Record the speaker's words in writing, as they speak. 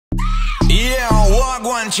Yeah, walk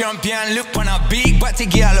one champion, look on a big body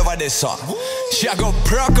girl over there, so she a go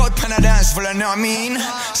proc out on a dance floor, you know what I mean?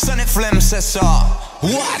 Sonny Flem says so.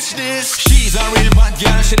 Watch this. She's a real bad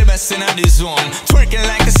girl, she the best in the zone. Twerking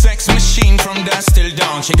like a sex machine from dusk till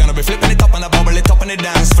dawn. She gonna be flipping it up and a bubble it up on the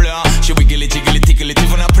dance floor. She wiggly jiggly tickle it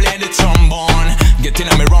even I play the trombone. Get in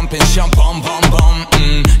on me romping, sham bum bum bum.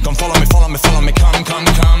 Come follow me, follow me, follow me, come, come,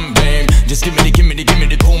 come, babe. Just give me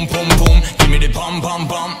the boom, boom, boom. Give me the bum, bum,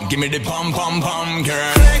 bum. Give me the bum, bum, bum,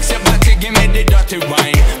 girl. Flex your body, give me the dirty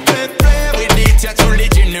wine. Play, play with it, you're truly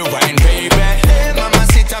genuine, baby. Hey, mama,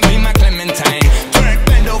 sit and be my Clementine.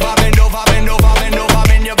 Bend over, bend over, bend over, bend over,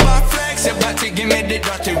 bend your back. Flex your body, give me the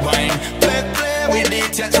dirty wine. Play, play with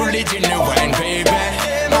it, you're truly genuine, baby.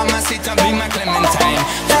 Hey, mama, sit and be my Clementine.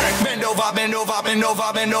 Bend over, bend over, bend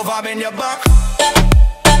over, bend over, bend your back.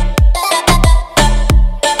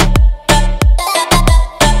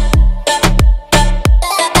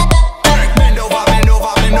 Bend over, bend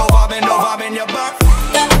over, bend over, bend over, bend your back.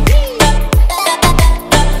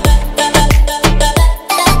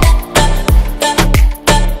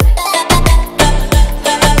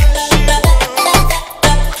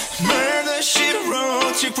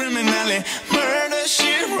 Criminally, murder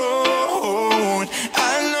she wrote.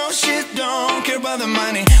 I know she don't care about the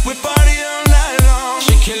money. We party all night long.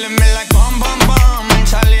 She killing me like bomb, bomb, bomb.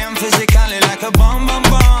 Mentally and physically like a bomb, bomb,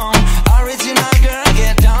 bomb. Original girl,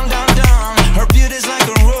 get down, down, down. Her beauty's like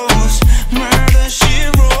a rose. Murder she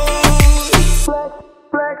wrote.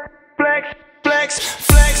 Flex, flex, flex,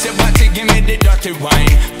 flex your body, give me the dirty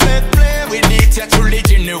wine. Play, play with it, you're truly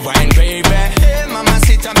genuine, baby. Hey, mama,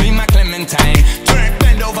 sit and be my Clementine.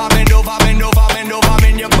 Bend over, bend over, bend over, bend over,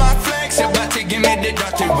 bend your back. Flex your body, give me the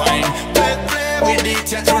dirty wine. Play, play with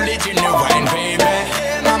it, you're truly genuine, baby.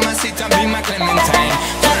 Hey, mama, sit and be my Clementine.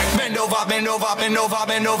 Bend over, bend over, bend over,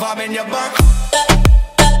 bend over, bend your back.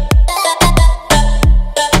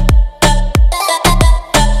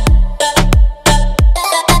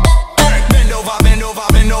 Bend over, bend over,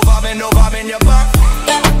 bend over, bend over, bend your back.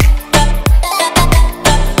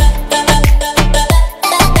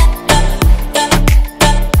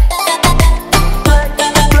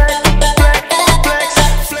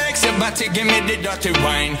 Give me the dirty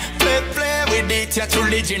wine. Play, play with it, you're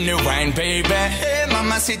truly genuine, baby. Hey,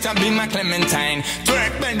 mama, sit and be my Clementine.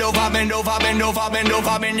 Twerk, bend over, bend over, bend over, bend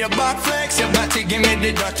over, bend your back. Flex your body, give me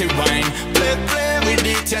the dirty wine. Play, play with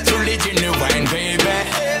it, you're truly genuine, baby.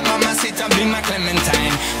 Hey, mama, sit and be my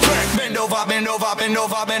Clementine. Twerk, bend over, bend over, bend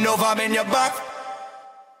over, bend over, bend your back.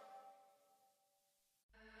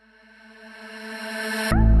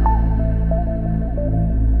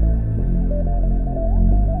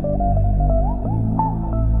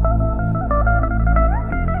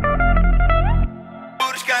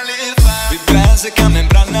 Vibrează ca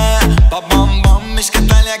membrană, pa bam bam, mișcă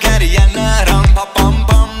talia ca Rihanna. Ram pa pam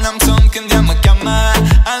pam, n-am somn când ea mă cheamă.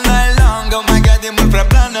 All night long, oh my god, e mult prea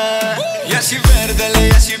plană. Ia și verdele,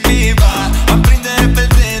 ia și pipa. Aprinde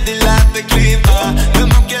repede din la de clipa.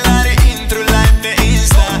 Dăm ochelari, intru live pe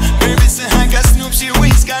Insta. Baby, se hai ca Snoop și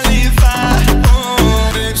Wiz Khalifa.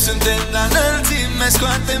 Babe, suntem la înălțime,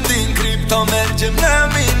 scoatem din cripto. Mergem la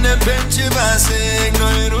mine pe ceva sec.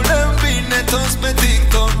 Noi rulăm bine, toți pe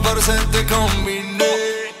TikTok vor să te combine.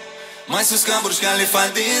 Mai sus ca Burj Khalifa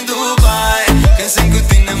din Dubai. Când sunt cu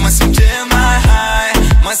tine mă simt ce mai high.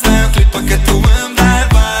 Mai stai o clipă că tu îmi dai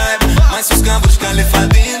vibe. Mai sus ca Burj Khalifa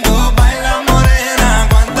din Dubai. La Morena,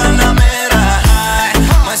 Guantanamera high.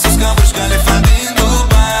 Mai sus ca Burj Khalifa din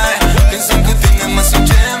Dubai. Când sunt cu tine mă simt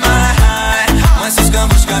ce mai high. Mai sus ca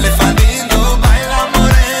Burj Khalifa din Dubai. La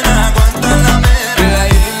Morena, Guantanamera. La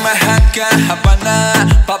ei mai hot ca Havana.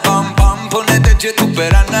 Pa pam pam, pune degetul pe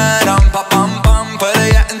rană. Ram pa pam pam, fără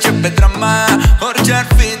ea începe drama. Orice-ar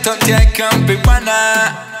fi, tot ea-i campioana.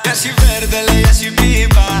 Ia și verdele, ia și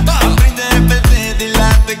pipa. Aprinde repede din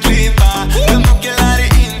la de clipa. Dăm ochelari,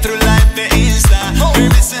 intru live pe Insta.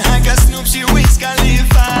 Baby, se hai ca Snoop și Wiz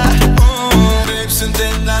Khalifa. Babe,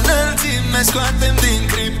 suntem la înălțime, scoatem din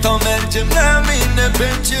cripto. Mergem la mine pe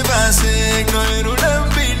ceva sec. Noi rulăm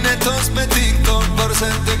bine, toți pe TikTok vor să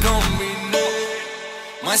te combine.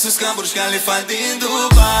 Mai sus ca Burj Khalifa din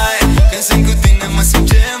Dubai. Când sunt cu tine mă simt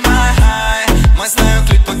ce mai high. Mai stai o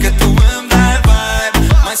clipă că tu îmi dai vibe.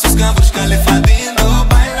 Mai sus ca Burj Khalifa din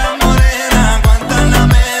Dubai. La Morena,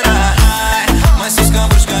 Guantanamera high. Mai sus ca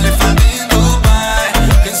Burj Khalifa din Dubai.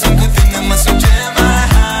 Când sunt cu tine mă simt ce mai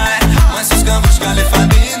high. Mai sus ca Burj Khalifa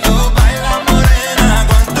din Dubai. La Morena,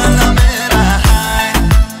 Guantanamera high.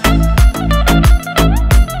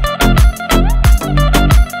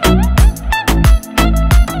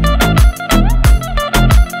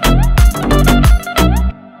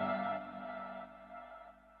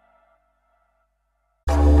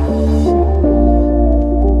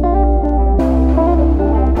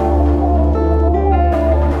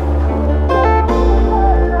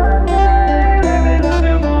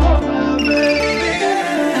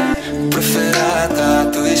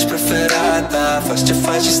 Faci ce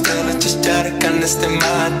faci și stână ce ceară ca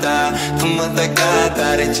nestemata. Tu mă dai gata,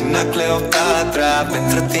 regina Cleopatra.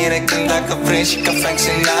 Pentru tine când dacă vrei și ca Frank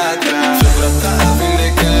Sinatra. Febra ta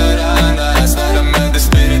vindecă rana, starea mea de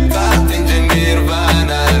spiritat atinge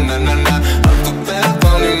nirvana. Na na na, altul pe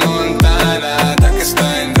Tony Montana. Dacă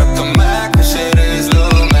stai în dreapta mea, că și râzi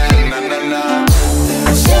lumea. Na na na.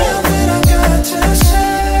 There's something I got to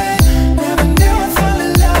say. Never knew I'd fall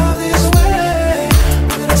in love this way.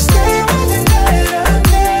 When I stay with you night and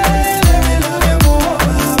day, let me love you more,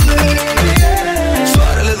 my baby.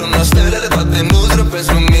 Soarele, luna, stelele, toate nu-ți răpesc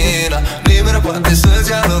lumina. Libera poate să-ți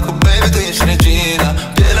ia locul, baby, tu ești regina.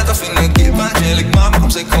 Pielea ta fină, chip angelic, mamă,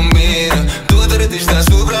 cum se combină. Tu te ridici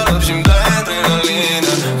deasupra lor și-mi dai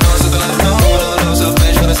adrenalină. Vreau să te lași, nu să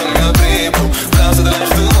pleci fără să-mi iau tripul. Vreau să te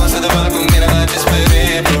lași tu, să te fac cu mine în acest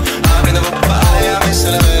periplu. Aprinde papaya, mi să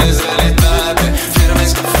le vezi realitate.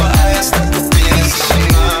 Fiermezi ca faia, stai cu tine zi și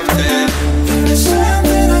noapte. There's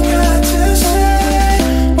something I got to say.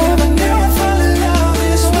 Never knew I'd fall in love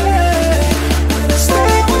this way. When I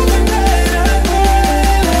stay with you night and day,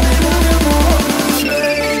 let me love you more,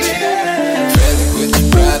 baby. Vede cu ce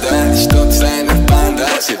Prada, deci tot stai în banda.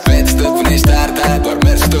 Se vede, stăpânești arta, doar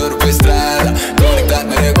mergi doar pe strada. Conectat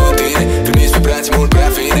mereu cu tine, trimis vibrații mult prea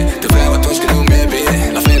fine. Te vreau atunci când nu mi-e bine,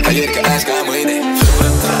 la fel ca ieri, ca azi, ca mâine. Febra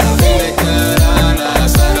ta vindecă rana,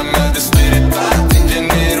 starea mea de spiritat atinge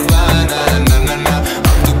nirvana. Na na na,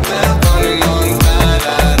 altul pe Tony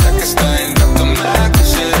Montana. Dacă stai în dreapta mea, că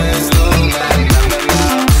și râzi lumea. Na na na.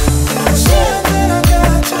 There's something I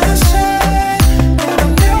got to say. Never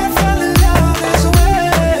knew I'd fall in love this way.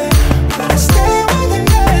 When I stay with you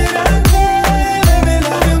night and day, let me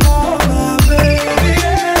love you more, my baby.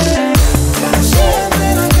 There's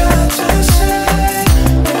something I got to say.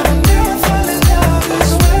 Never knew I'd fall in love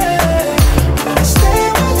this way. When I stay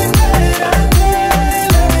with you night and day,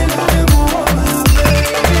 let me love you more, my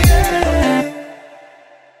baby.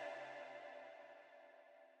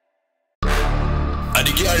 And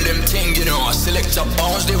the girl them thing, you know, select a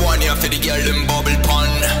bounce, the one here for the girl them bubble pun.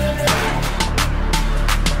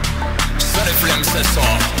 Sonny Flame says so.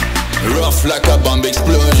 Rough like a bomb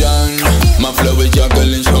explosion. My flow is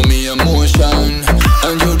juggling, show me emotion.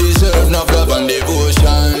 And you deserve enough love and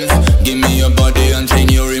devotion. Give me your body and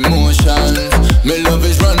change your emotion. My love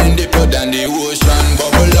is running deeper than the ocean.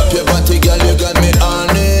 Bubble up your body, girl, you got me on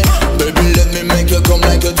it. Baby, let me make you come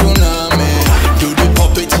like a tsunami. Do the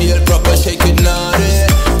puppet heel, proper shake it naughty.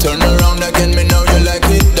 Turn around again, me know you like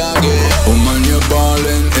it, doggy. Woman, you're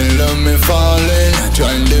ballin', in love me falling.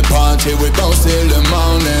 Join the party, we bounce till the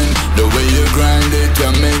morning. The way you grind it, you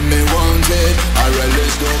make me want it. Alright,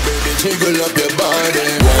 let's go, baby, jiggle up your body.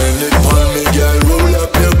 Wind it for me, girl, roll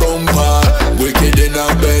up your bumper. Wicked in a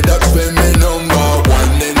bed, that's when me number.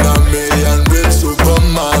 One in a million, real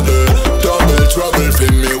supermodel. Double trouble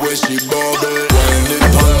for me when she bubble. Wind it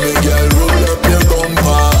for me, girl, roll up your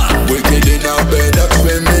bumper. Wicked in a bed, that's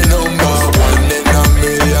when me number. One in a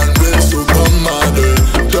million, real supermodel.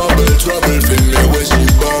 Double trouble for me when she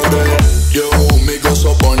bubble. Yo, me go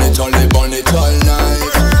so burn it all night.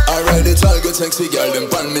 Alright, it's all good, sexy girl, them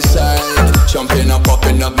on me side. Champagne a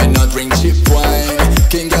popping up, me not drink cheap wine.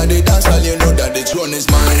 King of the dance, all you know that the throne is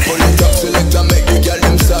mine. Pull it up, select and make the girl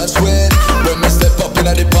them start sweat. When me step up in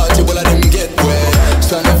the party, all of them get wet.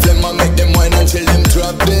 Stand and flame and make them wine until them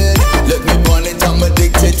drop dead. Let me burn it, I'm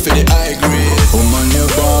addicted for the high grade. Woman,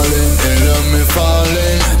 you're ballin', and love me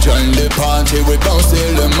falling. Join the party, we bounce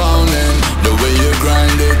till the morning. The way you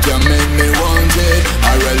grind it, you make me want it.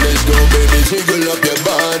 Alright, let's go, baby, jiggle up your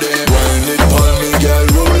body. Wind it for me, girl,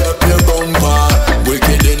 roll up your bumper.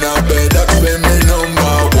 Wicked in a bed, that's when me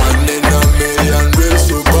number. One in a million, real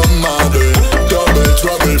supermodel. Double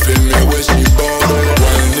trouble for me when she bubble.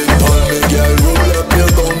 Wind it for me, girl, roll up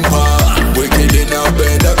your bumper. Wicked in a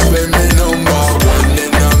bed, that's when me number. One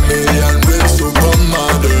in a million, real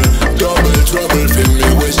supermodel. Double trouble for me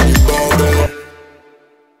when she bubble.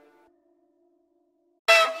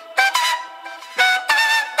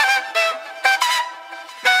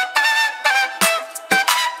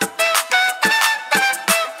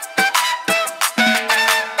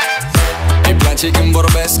 Când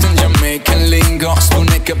vorbesc în Jamaican lingo,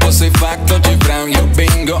 spune că pot să-i fac tot ce vreau eu,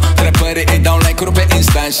 bingo. Trapării îi dau like-uri pe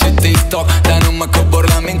Insta și TikTok, dar nu mă cobor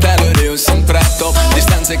la mintea lor, eu sunt prea top.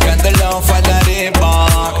 Distanțe ca de la o fata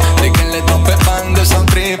Reebok, de când le dau pe bandă s-au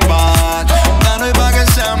tripat. Dar nu-i bagă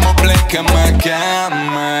seamă, plecă mă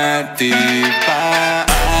cheamă tipa.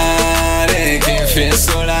 Are chef fie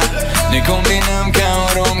sola, ne combinăm ca un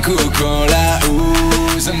rom cu cola.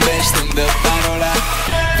 Zâmbește-mi de parola,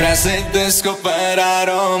 vrea să-i descoper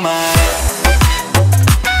aroma.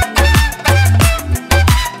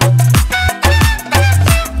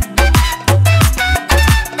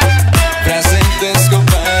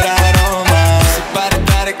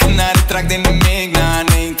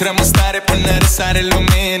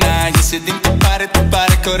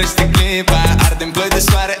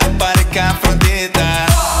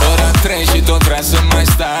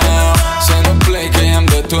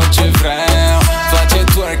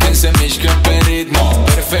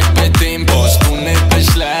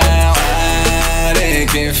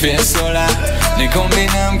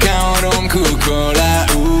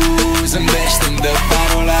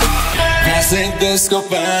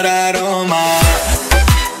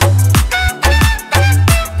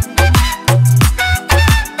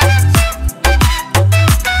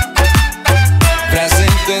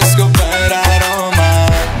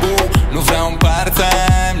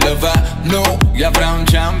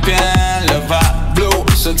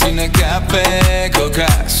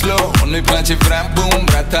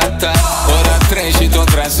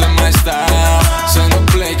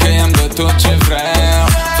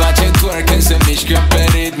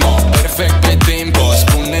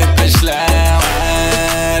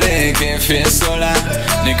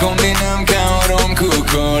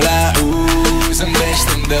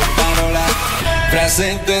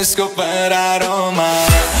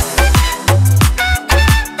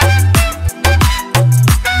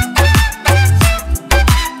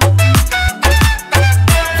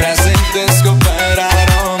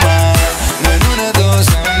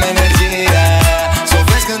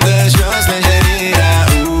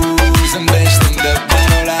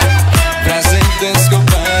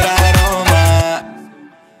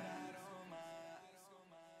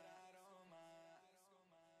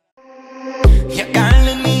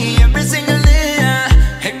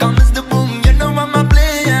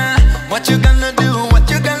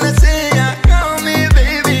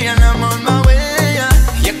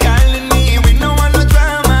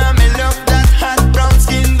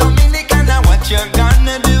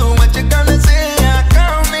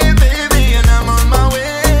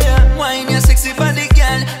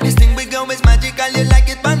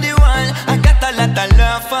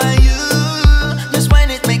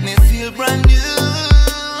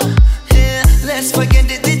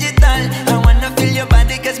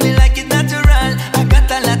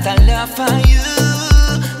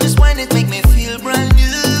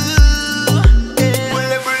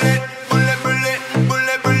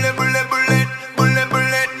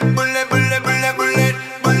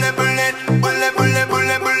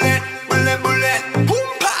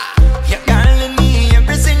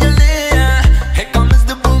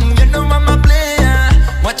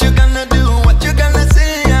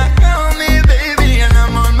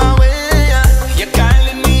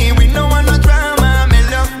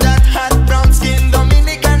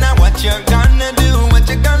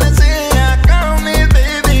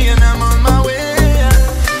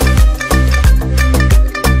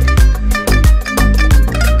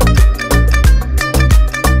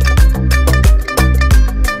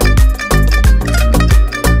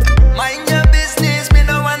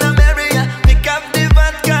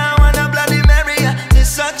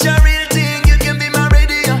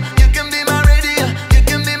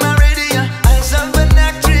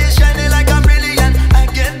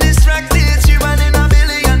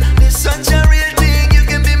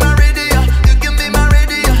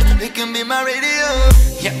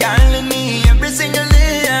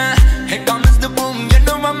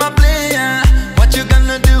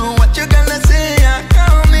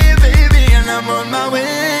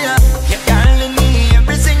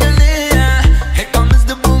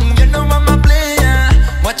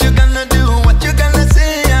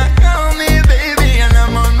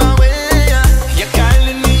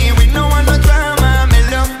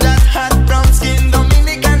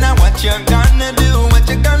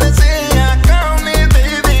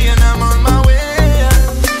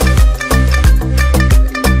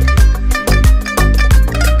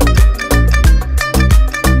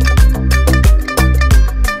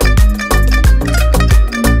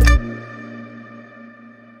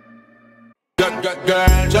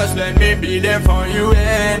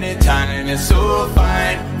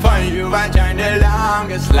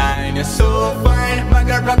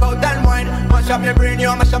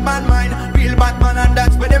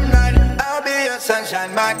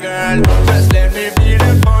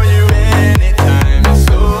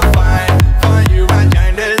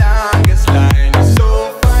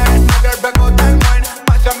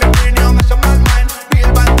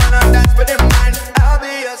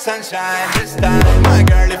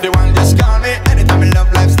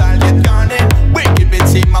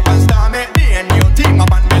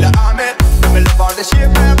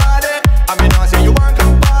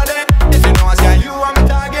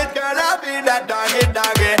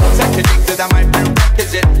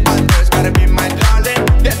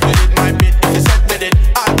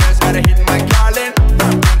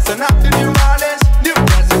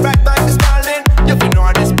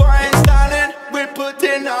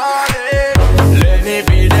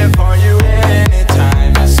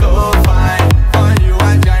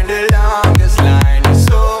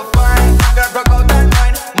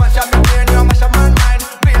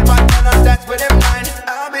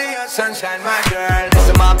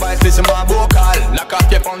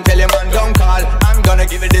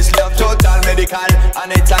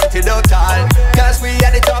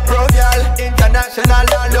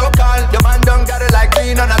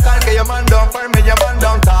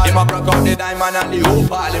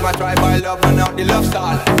 Paul, him a try by love and out the love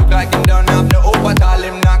stall. Look like him don't have no hope at all.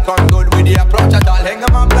 Him not come good with the approach at all. Hang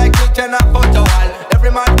him up like Cristian and put a wall.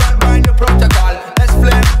 Every man got mind new protocol. Let's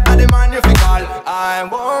flame and the man you fi call. I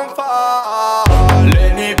won't fall.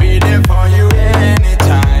 Let me be there for you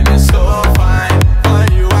anytime. It's so fine. For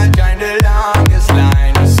you I join the longest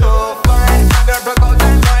line. It's so fine. My girl broke out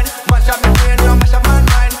and wine. Mash up my brain, you mash up my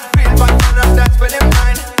mind. Real bad man up, that's for them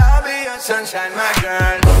mind. I'll be your sunshine, my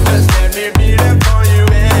girl. Just let me be there for you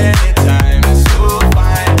anytime. It's so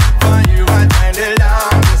fine. For you I join the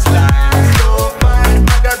longest line. It's so fine.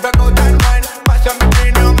 My girl broke out and wine. Mash up my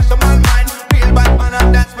brain, you mash up my mind. Real bad man up,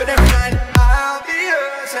 that's for them mind. I'll be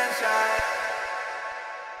your sunshine.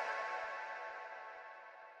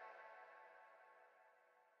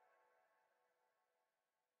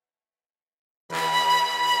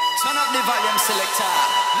 Turn up the volume selector.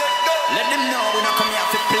 Let them know we don't come here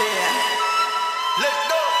to play.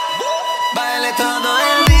 Baile todo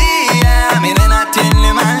el día, mi nena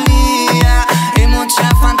tiene manía y mucha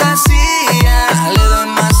fantasía, le doy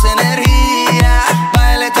más energía.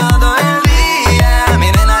 Baile todo el día, mi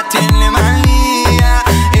nena tiene manía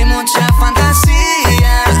y mucha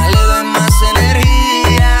fantasía, le doy más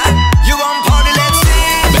energía. You want party, let's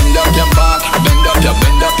see. Bend up your back, bend up your,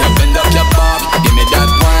 bend up your, bend up your back. Give me that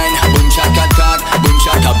wine, boom shaka talk, boom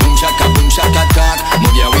shaka, boom shaka, boom shaka talk.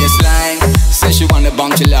 Move your waistline, say she want a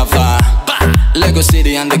bounty lover. Lego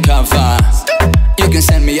City undercover. You can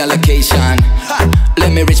send me your location.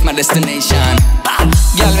 Let me reach my destination.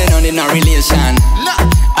 Girl, we don't need no relation.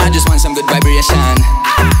 I just want some good vibration.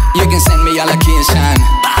 You can send me your location.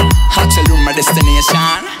 Hotel room, my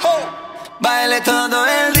destination. Baile todo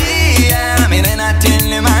el día, mi nena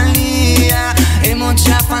tiene manía y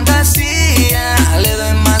mucha fantasía, le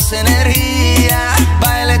doy más energía.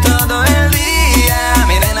 Baile todo el día,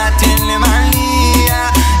 mi nena tiene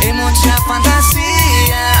manía y mucha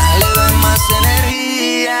fantasía, le doy más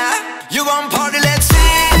energía. You want party, let's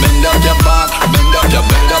see. Bend up your back, bend up your,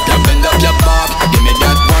 bend up your, bend up your back. Give me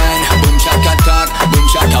that wine, boom shaka talk, boom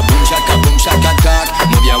shaka, boom shaka, boom shaka talk.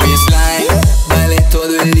 Move your waistline. Baile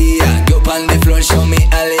todo el día, go pan the floor, show me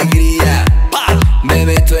alegría.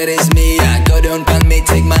 Baby, tú eres mía, go down pan me,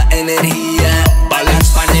 take my energía.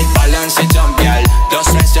 Balance pan it, balance it up, girl. Don't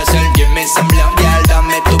stress yourself, give me some love, girl.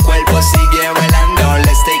 Dame tu cuerpo, sigue bailando.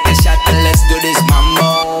 Let's take a shot and let's do this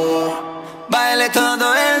mambo. Baile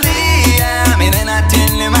todo el día, mi nena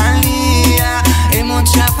tiene manía y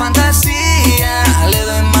mucha fantasía, le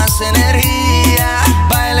doy más energía.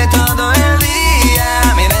 Baile todo el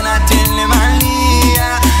día, mi nena tiene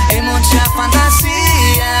manía y mucha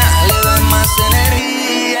fantasía, le doy más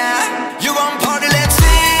energía. You want party, let's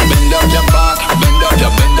see. Bend up your back, bend up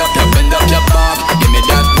your, bend up your, bend up your back. Give me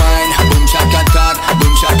that wine, boom shaka talk,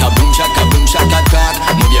 boom shaka, boom shaka, boom shaka talk.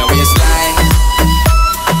 Move your waistline.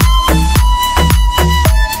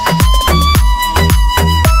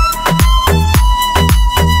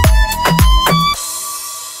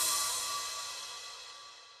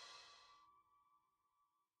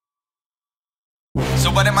 So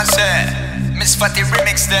what am I say? Miss Fatty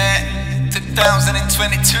remix there,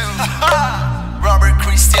 2022. Robert,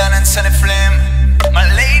 Cristian and Sonny Flame. My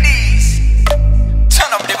ladies,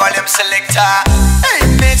 turn up the volume selector. Hey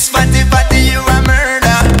Miss Fatty Fatty, you a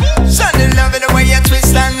murder. Sonny love it the way you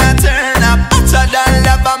twist and I turn up. Hotter than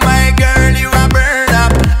lava, my girl, you a burn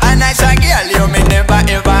up. A nicer girl you me never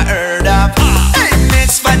ever heard of. Hey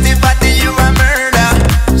Miss Fatty Fatty, you a murder.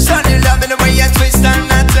 Sonny love it the way you twist and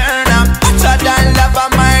I turn up. Hotter than lava,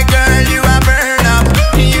 my girl, you a burn up.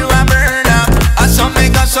 You a burn up. I saw me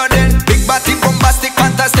go sudden, big body, bombastic,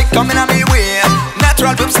 fantastic, coming on me way.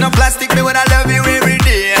 Natural boobs, no plastic, me when I love you every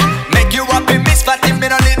day. Make you happy, Miss Fatty, me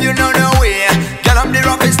don't leave you no way. Girl, I'm the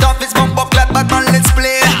roughest, toughest, bumper clap, but man, let's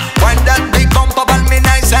play. Wind that big bumper, ball me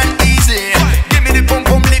nice and easy. Give me the boom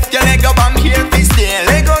boom, lift your leg up, I'm here to stay.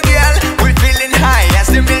 Lego girl, we're feeling high as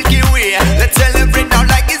the Milky Way. Let's celebrate now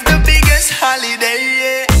like it's the biggest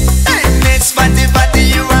holiday. Hey, Miss Fatty Fatty,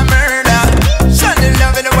 you a murder. Sonny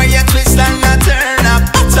love it the way you twist and I turn up.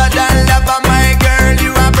 Hotter than lava, my girl,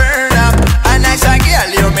 you a burn up. A nicer girl,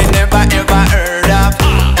 you me never ever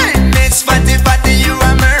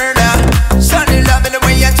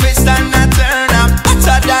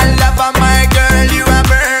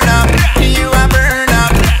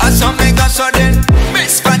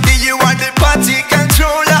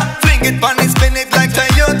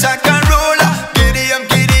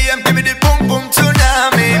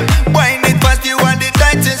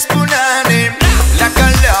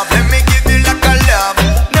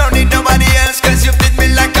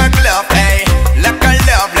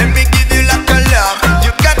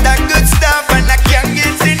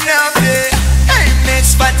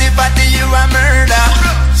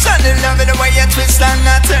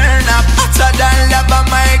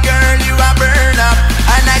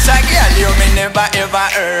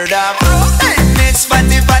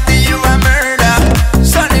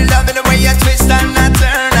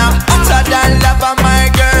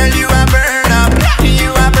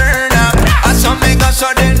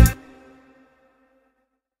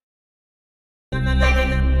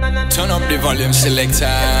Turn up the volume selector.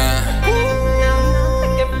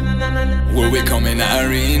 Where we come in the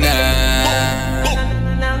arena.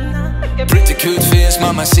 Pretty cute face,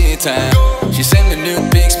 mamacita. She send me nude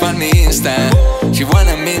pics on me Insta. She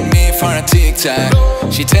wanna meet me for a TikTok.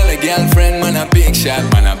 She tell her girlfriend, man a big shot,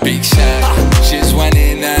 man a big shot. She's one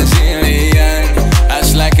in a zillion,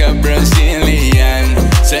 ass like a Brazilian.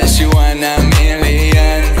 Says she want a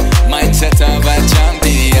million, mindset of a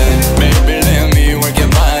champion. Baby, let me work your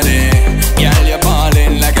body. Girl, you're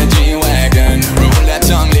ballin' like a G-Wagon. Roll that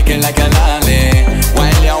tongue, lick it like a lolly,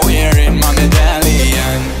 while you're wearing my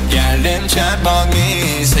medallion. Girl, them chat about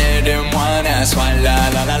me, say them wanna swallow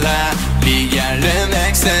la la la. The girl, them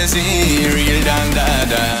ecstasy, real dan da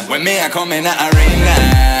da. When me I come in the arena,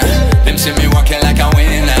 them see me walking like a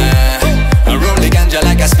winner. I roll the ganja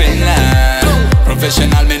like a spinner.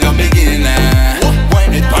 Professional, me no beginner.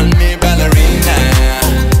 Wind it on me, ballerina.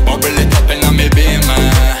 Bubble it up in on me beamer.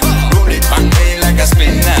 Roll it on me like a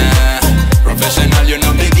spinner. Professional, you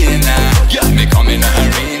no beginner. Yeah, me come in the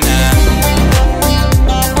arena.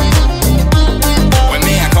 When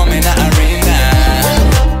me I come in the arena,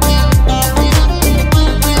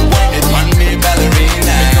 wind it on me,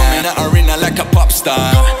 ballerina. Me come in the arena like a pop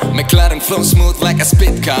star. Me clad and flow smooth like a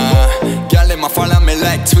spit car. Girl, them a follow me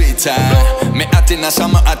like Twitter. Me hot in a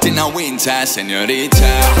summer, hot in a winter,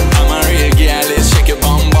 señorita. I'm a real girl, let's shake your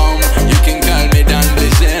bum bum. You can call me Don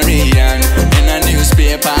Blazerian. In a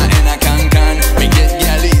newspaper, in a can-can. Me get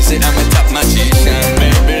girl easy, I'm a top magician.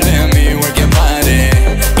 Baby, let me work your body.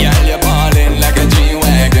 Girl, you're ballin' like a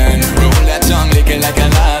G-Wagon. Roll that tongue, lick it like a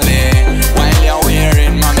lolly, while you're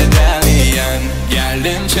wearing my medallion. Girl,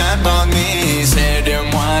 them chat about me, say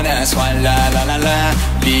them wanna swallow la la la.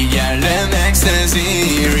 The girl, them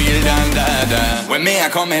ecstasy, real dan da da. When me I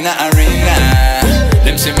come in the arena,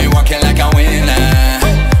 them see me walking like a winner.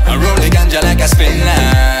 I roll the ganja like a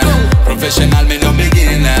spinner. Professional, me no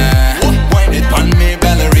beginner. Wind it on me,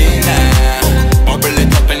 ballerina. Bubble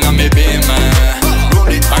it up in on me beamer.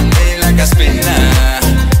 Roll it on me like a spinner.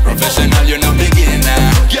 Professional, you no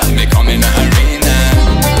beginner. Yeah, me come in the arena.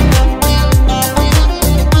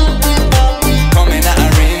 Come in the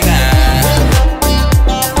arena.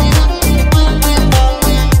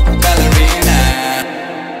 Ballerina.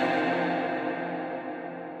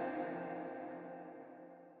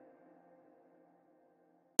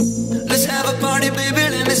 Let's have a party, baby,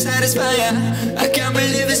 let me satisfy ya. I can't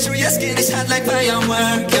believe it's true, your skin is hot like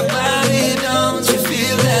firework. Your body, don't you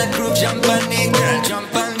feel that groove? Jump on it, girl,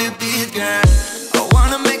 jump on the beat, girl. I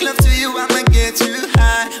wanna make love to you, I'ma get too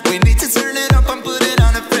high. We need to turn it up and put it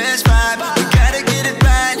on a fresh vibe. We gotta get it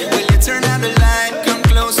right, will you turn on the light? Come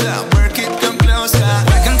closer, work it, come closer.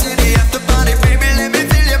 Welcome to the after party, baby, let me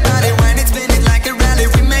feel your body. When it's spinning like a rally,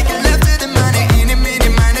 we make it love to the money. Any, mini,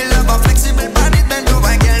 money, love, a flexible body, bend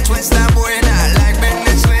over, girl, twist that boy, like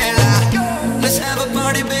Venezuela. Let's have a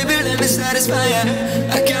party, baby, let me satisfy ya.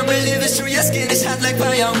 I can't believe it's true, your skin is hot like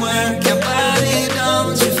firework. Your body,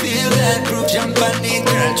 don't you feel that groove? Jump on it,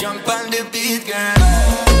 girl, jump on the beat, girl.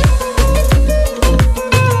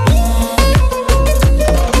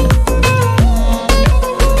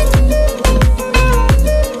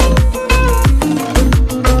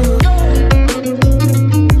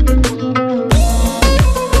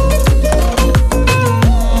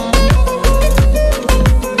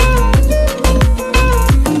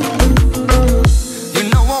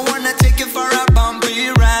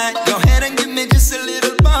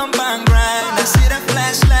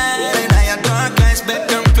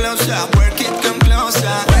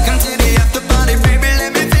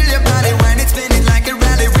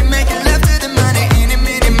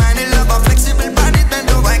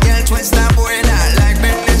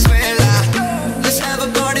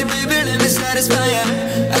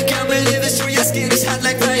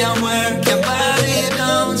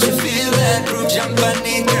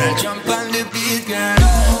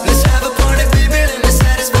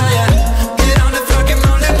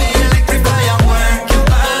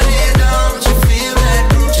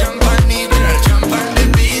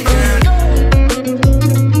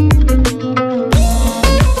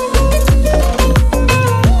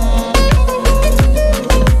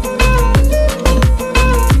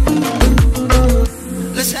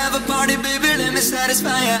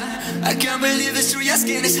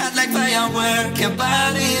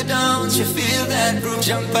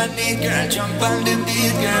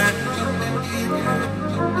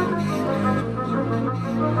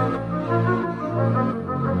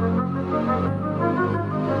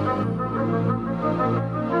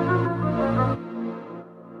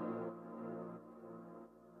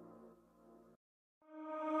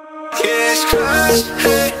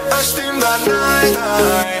 Hey, I steam that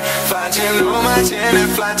night. Facem numai ce ne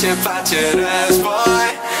place, face război.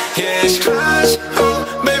 Ești crush,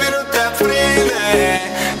 baby, nu te aprinde.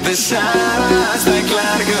 De seara asta e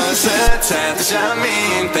clar că o să-ți aduci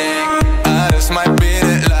aminte. Arăs mai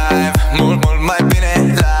bine live, mult, mult mai bine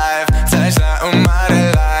live. Ți-aș da un mare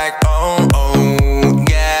like, oh, oh,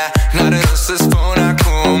 yeah. N-are rost să spun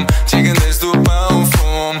acum ce gândesc după un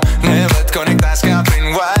fum. Ne văd conectați ca prin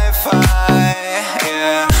Wi-Fi,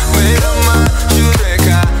 yeah. Uită-mă,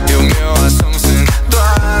 judeca, eu mi-o asum, sunt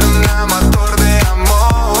doar un amator de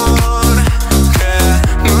amor, yeah.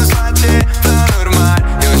 Nu-ți face plan urmari,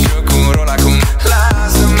 eu joc un rol acum.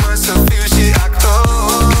 Lasă-mă să fiu și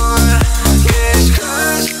actor. Ești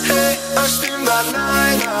crush, hey, o știm, dar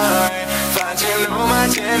noi facem numai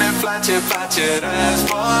ce ne place, face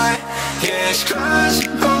război. Ești crush,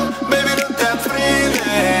 baby, nu te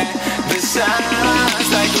aprinde. De seara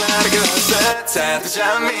asta e clar că o să-ți aduci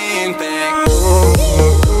aminte.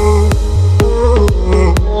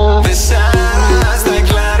 De seara asta e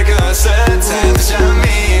clar că o să-ți aduci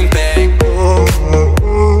aminte.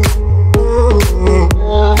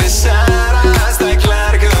 De seara asta e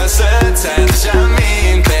clar că o să-ți aduci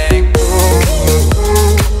aminte.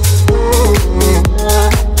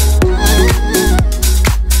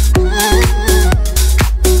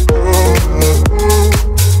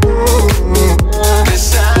 De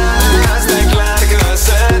seara asta e clar că o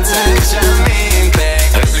să-ți aduci aminte.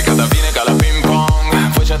 Replica ta vine ca la ping-pong,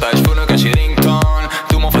 vocea ta își bună ca și ringtone.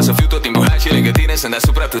 Tu mă faci să fiu tot timpul hai și lângă tine, sunt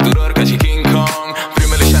deasupra tuturor ca și King Kong.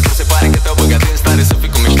 Primele șaturi se pare că te-au băgat în stare să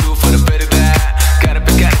fii cum ești tu, fără perdea. Care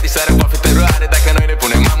pe care ți sare va fi teroare dacă noi ne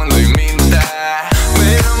punem amândoi mintea.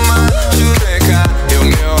 Uită-mă, judeca, eu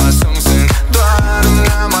mi-o asum, sunt doar un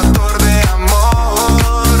amator de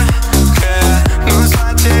amor, yeah. Nu-ți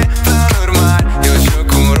face planuri mari, eu joc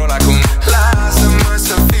un rol acum. Lasă-mă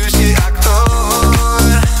să fiu și actor.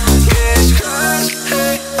 Ești crush,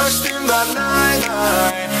 hey, o știm, dar noi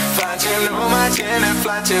facem numai ce ne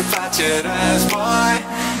place, face război.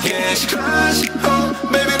 Ești crush,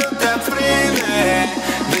 baby, nu te aprinde.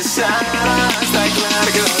 De seara asta e clar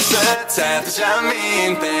că o să-ți aduci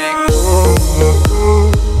aminte.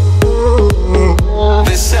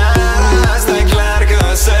 De seara asta e clar că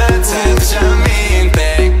o să-ți aduci aminte.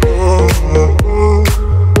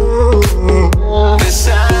 De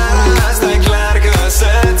seara asta e clar că o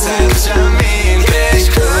să-ți aduci aminte. Ești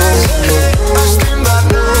crush, o știm, dar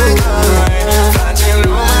noi facem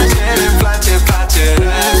numai ce ne place, face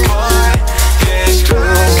război. Ești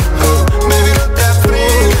crush, baby, nu te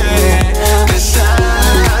aprinde. De seara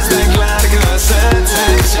asta e clar că o să-ți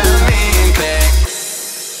aduci aminte.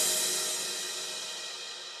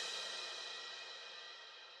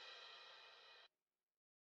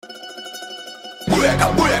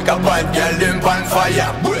 Boyaka, bad girl, them on fire.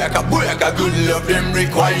 Boyaka, good love them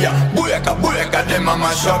require. Boyaka, them a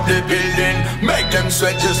mash up the building. Make them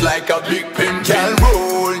sweat just like a big pimp. Can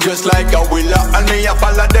roll just like a wheeler. And me a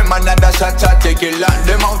follow them another shot a tequila.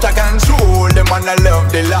 Them out of control, them man a love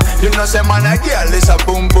the la. You know say man a girl is a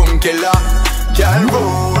boom boom killer. Can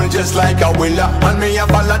roll just like a wheeler. And me a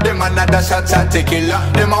follow them another shot a tequila.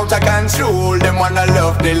 Them out of control, them man a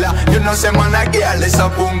love the la. You know say man a girl is a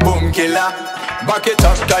boom boom killer. Back it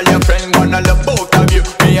up, tell your friend, wanna love both of you.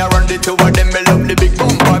 Me I run the two of them, me love the big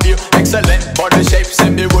bump of you. Excellent body shape,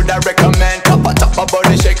 send me would I recommend. Top a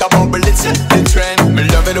body shake, a bubble, it's the trend. Me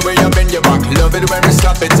love it the way you bend your back, love it when we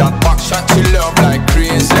slap it up. Back shot you love like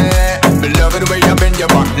crazy. Me love it the way you bend your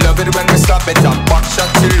back, love it when we slap it up. Back shot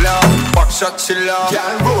you love, back shot you love.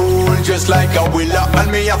 Can roll just like a wheeler. And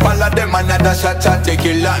me I follow them another shot a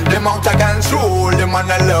tequila. Them out of control, them man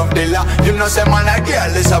I love the la. You know say man a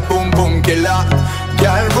girl is a boom boom killer.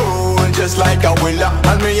 Girl roll just like a wheeler.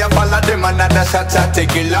 And me a follow them another shot a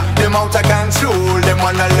tequila. Them out of control, them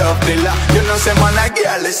man I love the la. You know say man a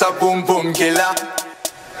girl is a boom boom killer.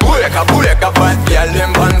 Boyaka, bad girl,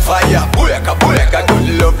 them on fire. Boyaka, good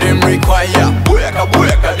love them require.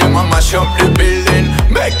 Boyaka, them a mash up the building.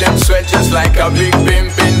 Make them sweat just like a big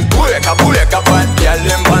pimpin'. Boyaka, bad girl,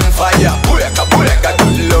 them on fire. Boyaka,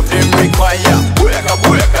 good love them require.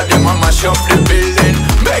 Boyaka, them a mash up the building.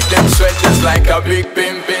 Make them sweat just like a big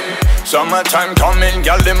pimpin'. Summertime coming,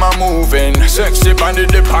 girl, them a moving. Sexy body,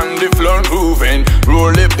 dip on the floor grooving.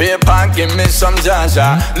 Roll the paper, give me some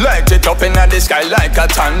jaja. Light it up in the sky like a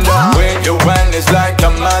thunder. When you wine is like a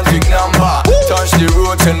magic number. Touch the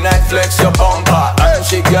road tonight, flex your bumper. And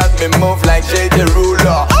she got me move like Jay the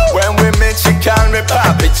Ruler. When we meet, she call me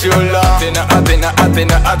Papi Chula.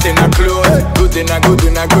 Athena clothes. Good in a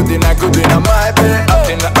my bed.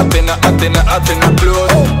 Athena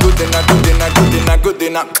clothes. Good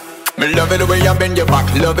in a Me love it the way you bend your back,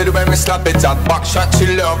 love it when me slap it up. Back shot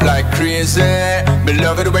you love like crazy. Me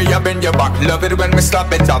love it the way you bend your back, love it when me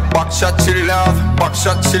slap it up. Back shot you love, back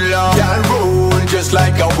shot you love. Y'all roll just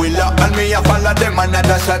like a wheeler, and me a follow them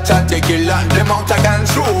another shot at tequila. Them out of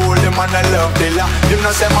control, them man a love dealer. Them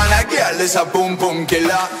no say man a girl is a boom boom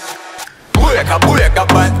killer. Break a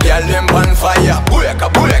bad girl, them on fire. Break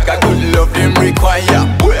a good love them require.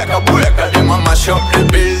 Break a them a mash up the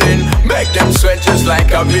building. Make them sweat just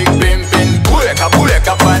like a big pimpin'. Break a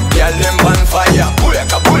bad girl, them on fire.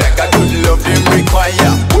 Break a good love them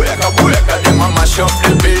require. Break a them a mash up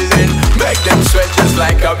the building. Make them sweat just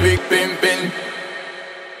like a big pimpin'.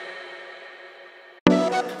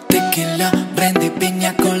 Tequila, brandy,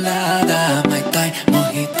 piña colada, Mai Tai,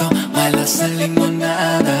 mojito, mailas în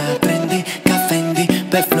limonada. Trendy, cafendi,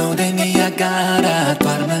 pe flow de Niagara.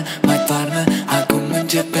 Toarnă, acum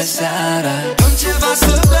începe seara. Dăm ceva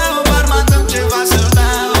să beau, barman, dăm ceva să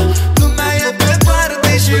beau. Lumea e pe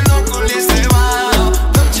parte și locul este wow.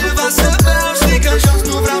 Dăm ceva să beau, știi că jos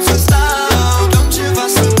nu vreau să stau. Dăm ceva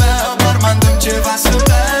să beau, barman, dăm ceva să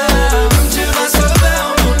beau. Dăm ceva să beau,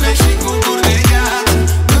 bune și cu guri de gheață.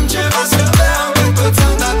 Dăm ceva să beau, că tot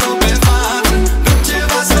ți-am dat-o pe față. Dăm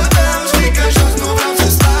ceva să beau, știi că jos nu vreau să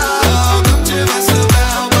stau. Dăm ceva să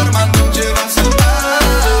beau, barman, dăm ceva să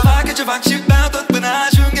beau. Fac ce fac și beau tot până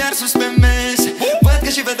ajung iar sus pe mese. Văd că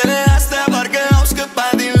și fetele astea parcă au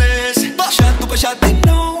scăpat din lese. Shot după shot din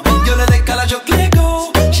nou, eu le dec ca la joc Lego.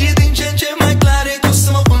 Și din ce în ce mai clar e cum să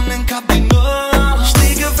mă pun în cap din nou.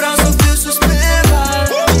 Știi că vreau să fiu suspendat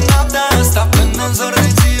în noaptea asta până în zor de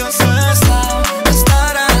zi o să stau. În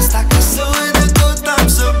starea asta ca să uit de tot am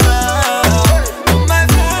să beau. Nu mai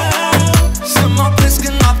vreau să mă opresc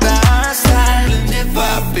în noaptea asta. Plânge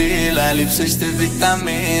papila, lipsește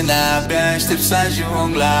vitamina. Abia aștept să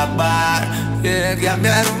ajung la bar. Ea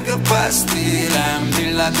mi-aruncă pastila, îmi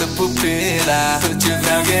dilată pupila. Tot ce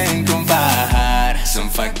vreau e încă un pahar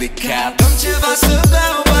să-mi fac de cap. Dăm ceva să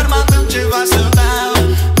beau, barman, dăm ceva să beau.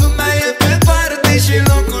 Lumea e pe parte și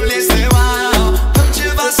locul este wow. Dăm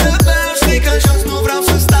ceva să beau, știi că jos nu vreau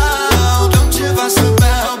să stau. Dăm ceva să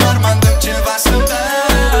beau, barman, dăm ceva să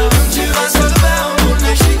beau. Dăm ceva să beau,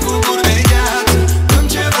 bune și cu guri de gheață. Dăm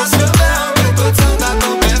ceva să beau, că tot ți-am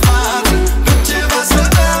dat-o pe față. Dăm ceva să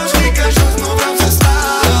beau, știi că jos nu vreau să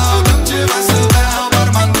stau. Dăm ceva să beau,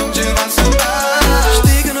 barman, dăm ceva să beau.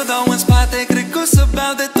 Știi că nu dau în spate, cred că o să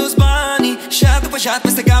beau de toți banii. Shot după shot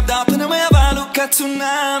peste cap, dar până mă ia valul ca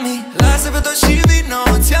tsunami. Lasă pe toți și vino,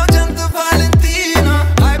 îți iau geantă Valentino.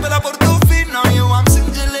 Hai pe la Portofino, eu am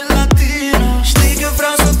sângele latino. Știi că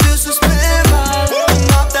vreau să fiu suspendat în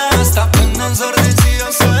noaptea asta până în zor de zi o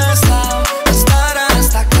să stau. În starea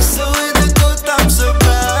asta ca să uit de tot am să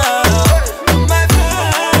beau. Nu mai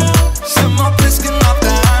vreau să mă opresc în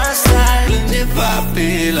noaptea asta. Plânge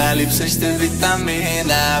papila, lipsește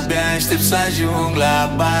vitamina. Abia aștept să ajung la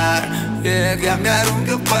bar. Ea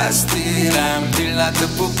mi-aruncă pastila, îmi dilată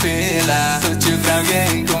pupila. Tot ce vreau e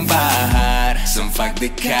încă un pahar să-mi fac de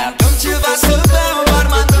cap. Dăm ceva să beau,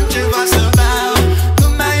 barman, dăm ceva să beau.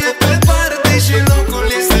 Lumea e pe parte și locul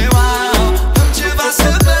este wow. Dăm ceva să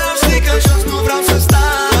beau, știi că jos nu vreau să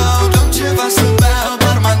stau. Dăm ceva să beau,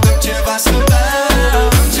 barman, dăm ceva să beau.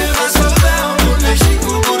 Dăm ceva să beau, bune și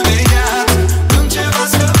cu guri de gheață. Dăm ceva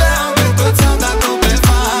să beau, că tot ți-am dat-o pe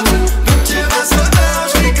față. Dăm ceva să beau,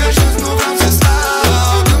 știi că jos nu vreau să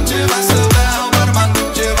stau. Dăm ceva să beau, barman, dăm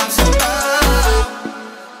ceva să beau.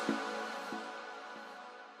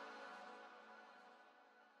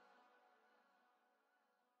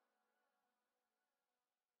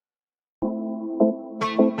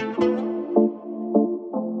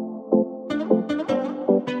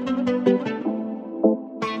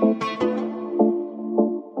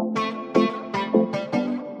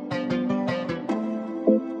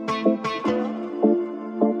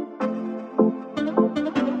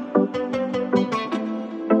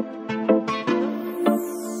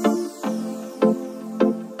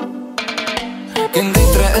 Când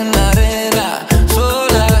intră în arena,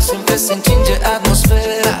 sola simte se încinge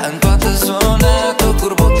atmosfera. În toată zona,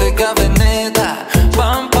 tocuri bote ca Veneta.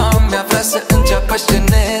 Pam, pam, mi-a vrea să înceapă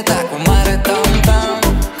sceneta cu mare tam-tam.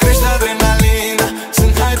 Crește adrenalina,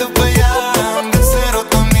 sunt hai după ea, îmi dă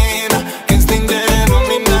serotonina. Când stinge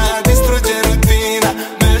lumina, distruge rutina.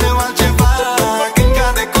 Mereu altceva, când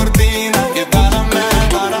cade cortina. E doar a mea,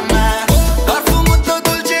 doar a mea. Parfumul tot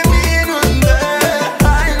dulce minune.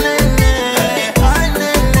 Hai nene, hai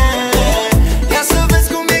nene. Ia să vezi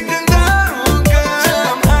cum e când aruncă.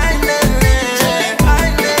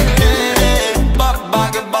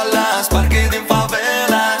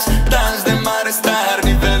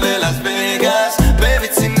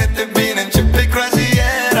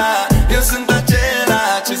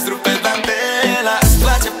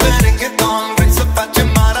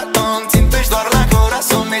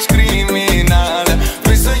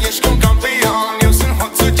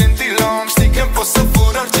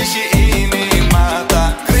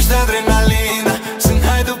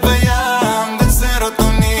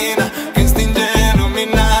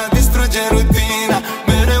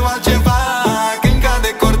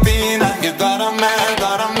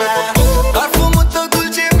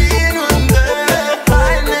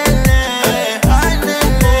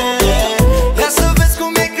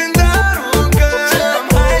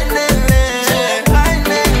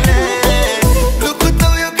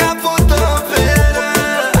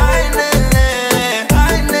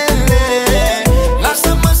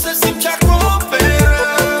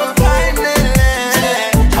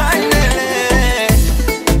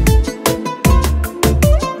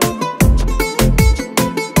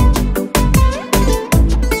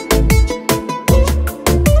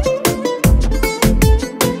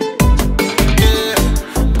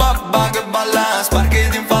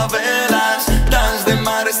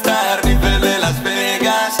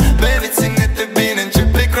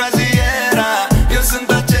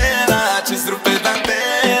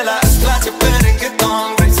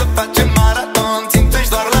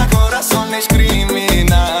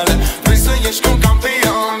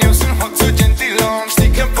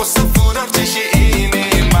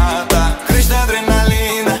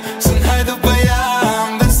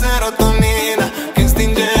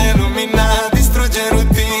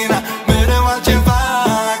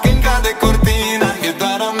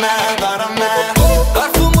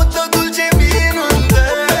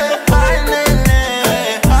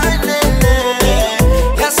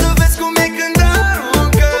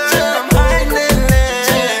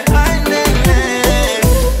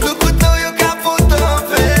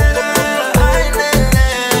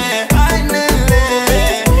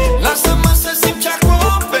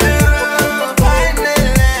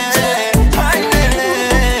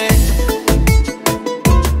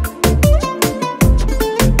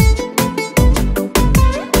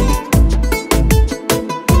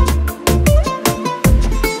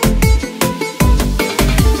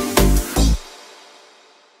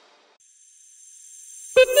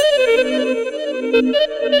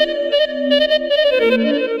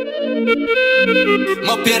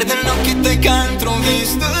 Mă pierd în ochii tăi ca într-un vis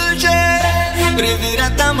dulce.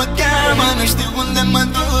 Privirea ta mă cheamă, nu știu unde mă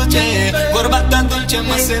duce. Vorba ta dulce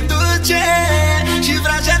mă seduce și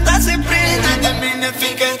vraja ta se prinde de mine,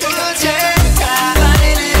 fiindcă dulce ca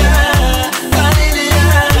vanilia, vanilia,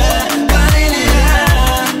 vanilia.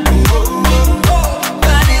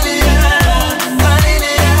 Vanilia,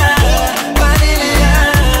 vanilia, vanilia.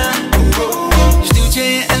 Știu ce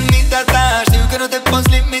e în mintea ta, știu că nu te poți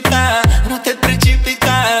limita. Nu te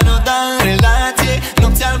precipita, nu da în relație.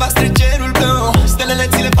 Nopți albastre, cerul blu, stelele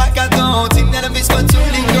ți le fac cadou. Ține-le în vis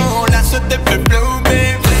pățului greu, lasă-te pe flow,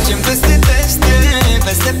 babe. Trecem peste teste,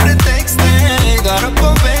 peste pretexte. Doar o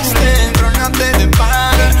poveste într-o noapte de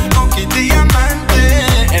vară. Ochii diamante,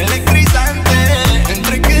 electrizante.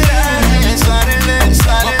 Între cărare, soarele,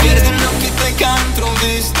 soarele. Mă pierd în ochii tăi ca într-un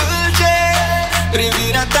vis dulce.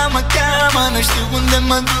 Privirea ta mă cheamă, nu știu unde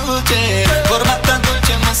mă duce. Vorba ta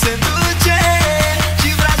dulce mă seduce și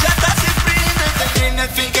vraja ta se prinde de mine,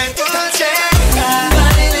 fiindcă dulce ca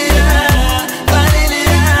vanilia,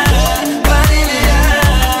 vanilia, vanilia.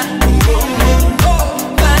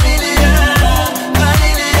 Vanilia,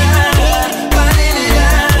 vanilia, vanilia.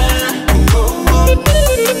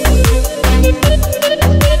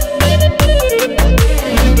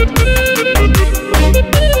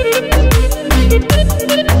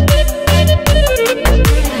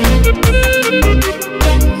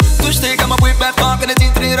 Tu știi că mă pui pe foc când îți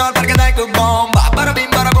intri în rol, parcă dai cu bomba. Barabim,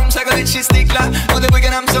 barabum, s-a golit și sticla. Unde pui că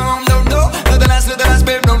n-am somn, nu, nu. Nu te las,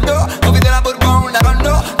 babe, nu, nu. Nu vii de la Bourbon, la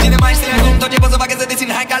Rondo. Cine mai știe acum tot ce pot să facă să te țin,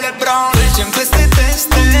 hai ca LeBron. Trecem peste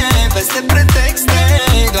teste, peste pretexte.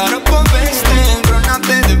 Doar o poveste într-o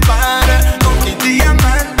noapte de vară. Ochii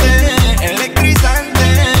diamante, electrizante.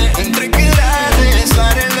 Între cărare,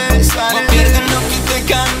 soarele, soarele. Mă pierd în ochii tăi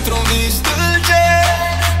ca într-un vis dulce.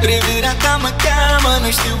 Privirea ta mă cheamă, nu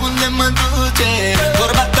știu unde mă duce.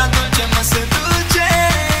 Vorba ta dulce mă seduce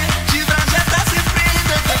și vraja ta se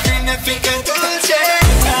prinde de mine, fiindcă dulce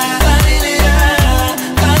ca vanilia,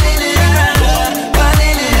 vanilia,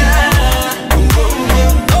 vanilia.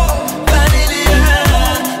 Vanilia,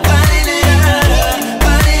 vanilia,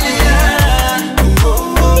 vanilia.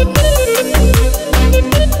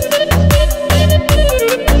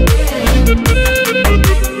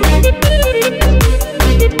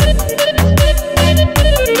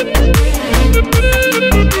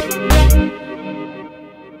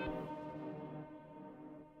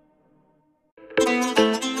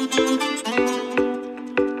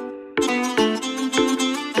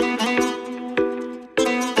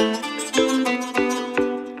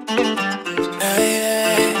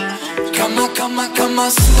 Kama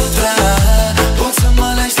Sutra. Poți să mă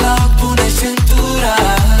lași la ochi, pune centura.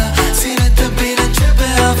 Ține-te bine, începe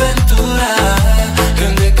aventura.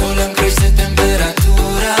 Când decolăm crește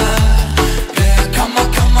temperatura.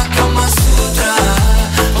 Kama Sutra.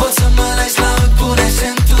 Poți să mă lași la ochi, pune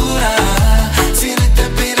centura. Ține-te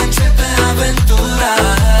bine, începe aventura.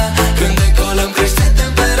 Când decolăm crește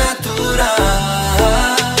temperatura.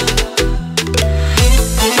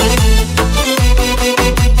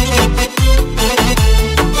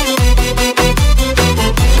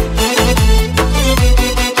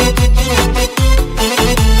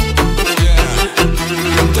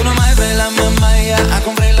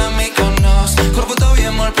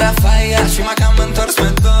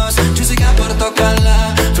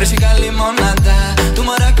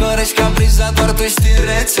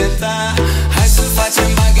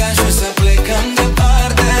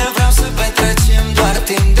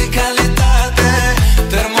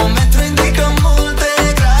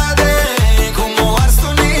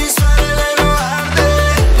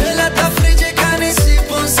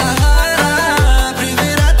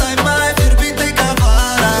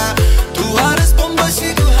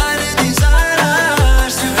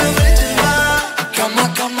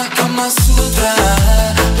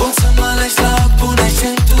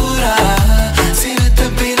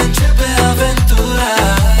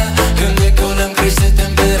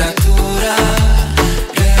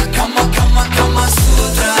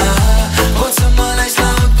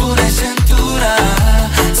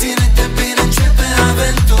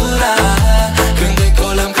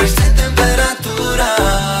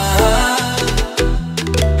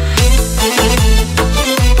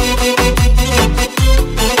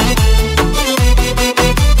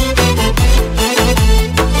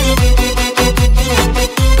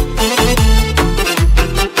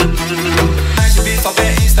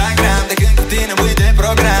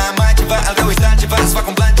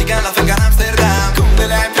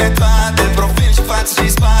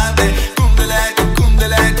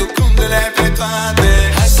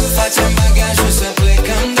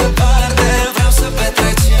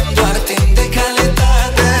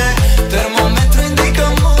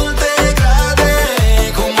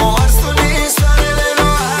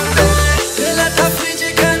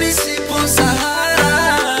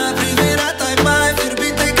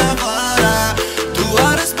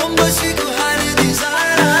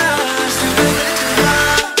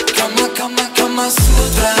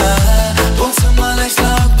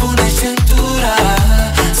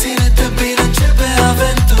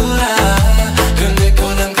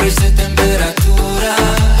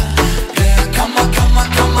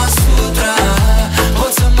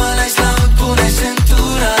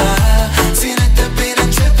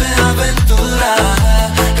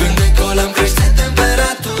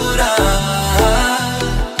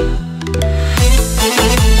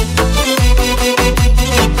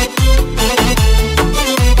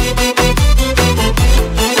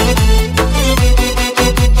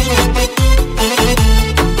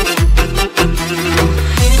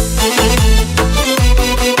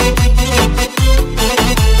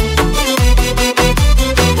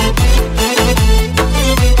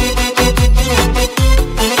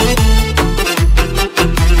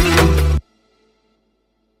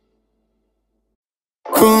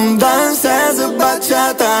 Cum dansează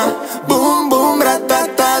bachata, bum bum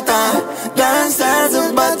ratatata. Dansează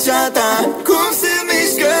bachata, cum se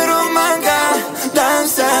mișcă romanca.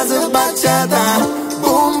 Dansează bachata,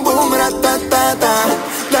 bum bum ratatata.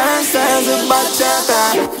 Dansează bachata,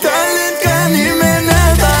 talent ca nimeni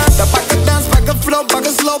alta. Dar bagă dans, bagă flow,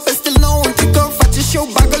 bagă slow, peste nou un TikTok face show,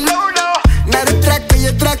 bagă low. N-are track, că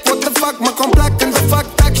e drag, what the fuck. Mă complac când vă fac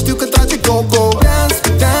tac, știu că trage go-go. Dans,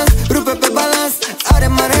 dans, rupe pe balans. Are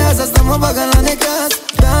mare haz, asta mă bagă la necaz.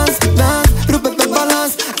 Dans, dans, rupe pe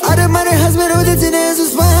balans. Are mare haz, mereu de ține în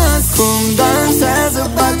suspans. Cum dansează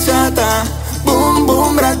bachata, bum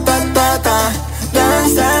bum ratatata.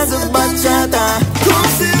 Dansează bachata, cum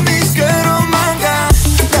se mișcă romanca.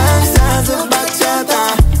 Dansează bachata,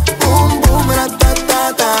 bum bum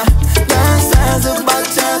ratatata. Dansează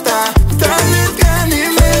bachata, talent ca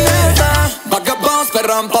nimeni alta. Bagă bounce pe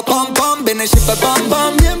ram, pa pam pam, bine și pe bam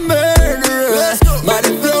bam, e murderous. Mare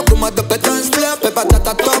flow cum mă dă pe dance club, pe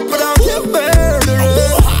bachata top round, e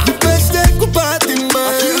murderous. Iubește cu patimă,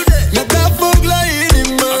 mi-a dat foc la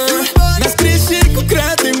inimă. Mi-a scris și cu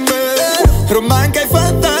cratimă. Romanca-i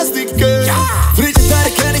fantastică. Frige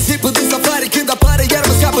tare ca nisipul din safari, când apare iar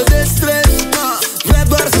mă scapă de stres. Vrea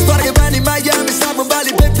doar să spargă banii Miami, să mă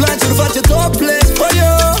Bali pe plage, nu face topless. Păi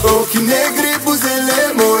eu, ochii negri, buzele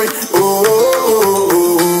moi.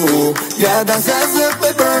 Ea dansează pe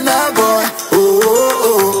Burna Boy.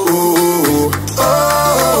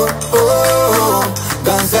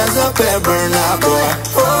 Dansează pe Burna Boy.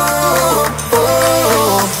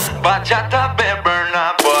 Bachata pe Burna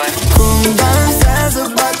Boy. Cum dansează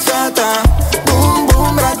bachata, bum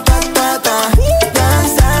bum ratatata.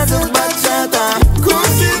 Dansează bachata, cum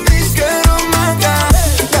se mișcă romanca.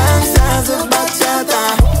 Dansează bachata,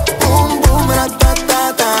 bum bum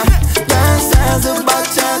ratatata. Dansează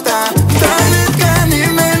bachata, talent ca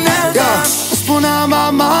nimeni alta. Spunea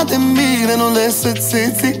mama de mine, nu lăsa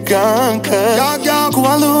țițicancă. Cu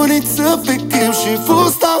aluniță pe chip și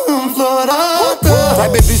fusta înflorată. Hai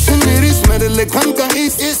baby, sunt iris, merele ca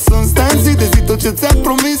is. Sunt stanzi de zi tot ce ți-am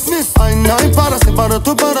promis. Ai n-ai para, se vară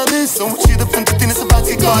tot paradis. Să ucidă pentru tine, să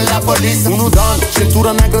bați gol la polis. Unu dan,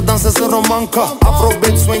 centura neagră dansează romanca.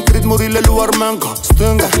 Afrobeat, swing, ritmurile lui Armenca.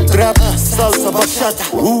 Stânga, dreapta, salsa, bachata.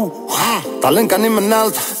 Talent ca nimeni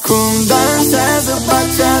alta. Cum dansează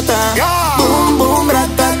bachata,